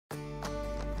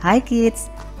Hi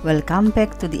kids, welcome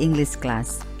back to the English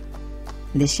class.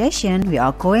 In this session, we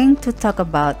are going to talk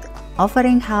about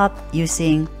offering help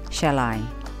using shall I.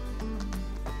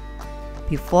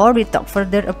 Before we talk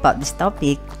further about this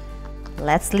topic,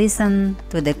 let's listen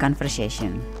to the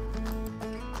conversation.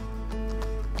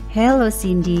 Hello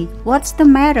Cindy, what's the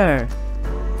matter?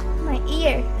 My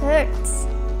ear hurts.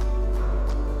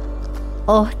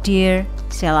 Oh dear,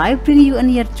 shall I bring you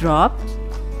an ear drop?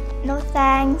 No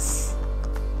thanks.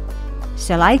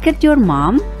 Shall I get your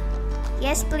mom?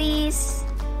 Yes, please.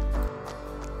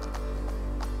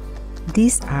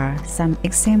 These are some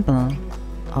examples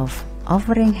of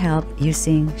offering help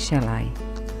using shall I.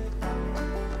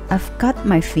 I've cut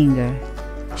my finger.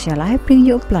 Shall I bring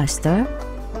you a plaster?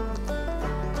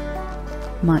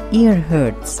 My ear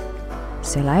hurts.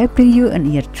 Shall I bring you an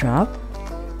ear drop?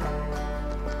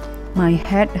 My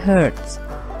head hurts.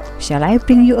 Shall I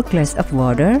bring you a glass of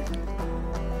water?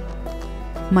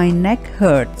 My neck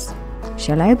hurts.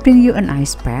 Shall I bring you an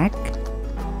ice pack?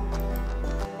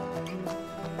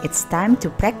 It's time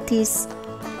to practice.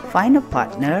 Find a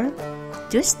partner,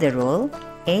 choose the role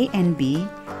A and B,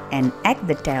 and act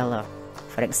the dialogue.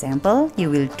 For example,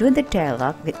 you will do the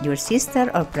dialogue with your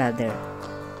sister or brother.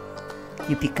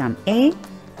 You become A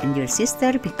and your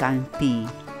sister becomes B.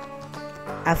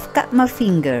 I've cut my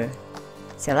finger.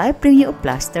 Shall I bring you a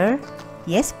plaster?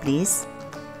 Yes, please.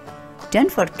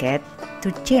 Don't forget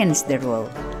to change the role.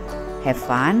 Have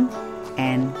fun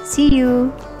and see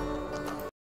you!